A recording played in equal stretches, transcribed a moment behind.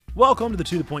Welcome to the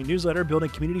To The Point newsletter, building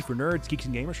community for nerds, geeks,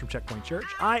 and gamers from Checkpoint Church.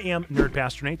 I am Nerd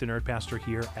Pastor Nate, the Nerd Pastor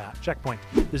here at Checkpoint.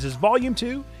 This is Volume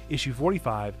 2, Issue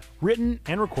 45, written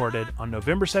and recorded on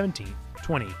November 17th,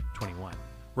 2021.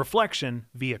 Reflection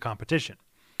via competition.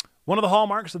 One of the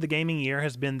hallmarks of the gaming year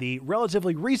has been the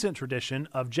relatively recent tradition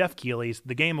of Jeff Keighley's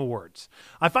The Game Awards.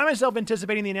 I find myself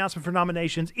anticipating the announcement for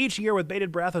nominations each year with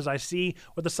bated breath as I see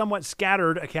what the somewhat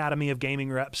scattered Academy of Gaming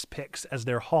Reps picks as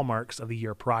their hallmarks of the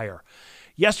year prior.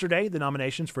 Yesterday, the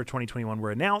nominations for 2021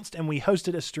 were announced, and we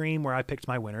hosted a stream where I picked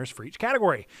my winners for each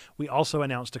category. We also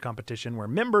announced a competition where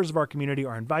members of our community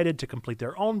are invited to complete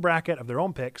their own bracket of their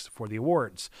own picks for the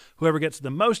awards. Whoever gets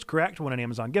the most correct won an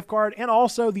Amazon gift card and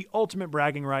also the ultimate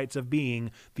bragging rights of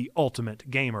being the ultimate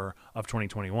gamer of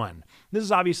 2021. This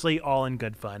is obviously all in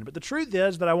good fun, but the truth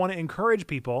is that I want to encourage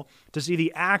people to see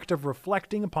the act of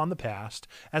reflecting upon the past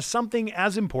as something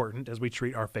as important as we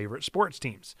treat our favorite sports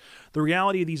teams. The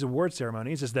reality of these award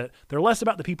ceremonies is that they're less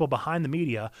about the people behind the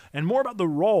media and more about the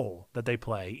role that they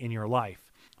play in your life.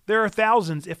 There are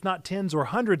thousands, if not tens or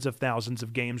hundreds of thousands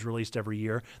of games released every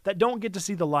year that don't get to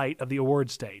see the light of the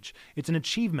award stage. It's an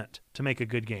achievement to make a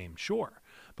good game, sure.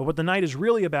 But what the night is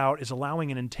really about is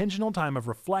allowing an intentional time of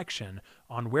reflection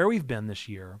on where we've been this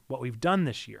year, what we've done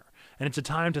this year. And it's a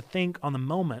time to think on the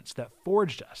moments that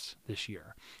forged us this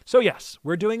year. So yes,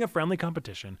 we're doing a friendly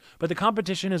competition, but the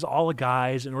competition is all a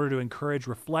guise in order to encourage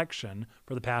reflection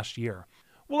for the past year.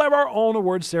 We'll have our own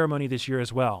awards ceremony this year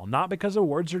as well, not because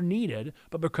awards are needed,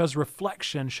 but because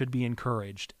reflection should be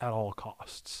encouraged at all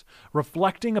costs.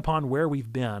 Reflecting upon where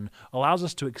we've been allows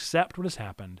us to accept what has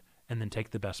happened and then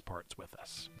take the best parts with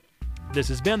us. This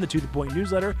has been the To The Point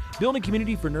newsletter, building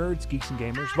community for nerds, geeks, and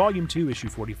gamers, Volume 2, Issue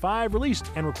 45, released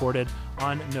and recorded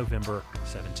on November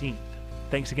 17th.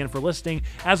 Thanks again for listening.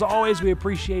 As always, we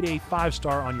appreciate a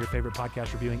 5-star on your favorite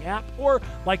podcast reviewing app or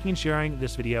liking and sharing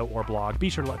this video or blog. Be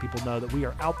sure to let people know that we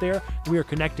are out there and we are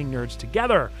connecting nerds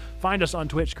together. Find us on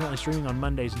Twitch, currently streaming on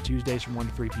Mondays and Tuesdays from 1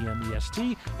 to 3 p.m.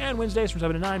 EST and Wednesdays from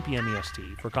 7 to 9 p.m. EST.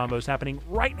 For combos happening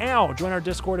right now, join our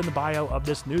Discord in the bio of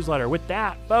this newsletter. With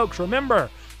that, folks, remember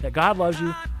that God loves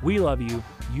you, we love you,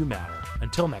 you matter.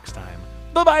 Until next time,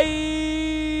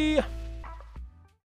 bye-bye!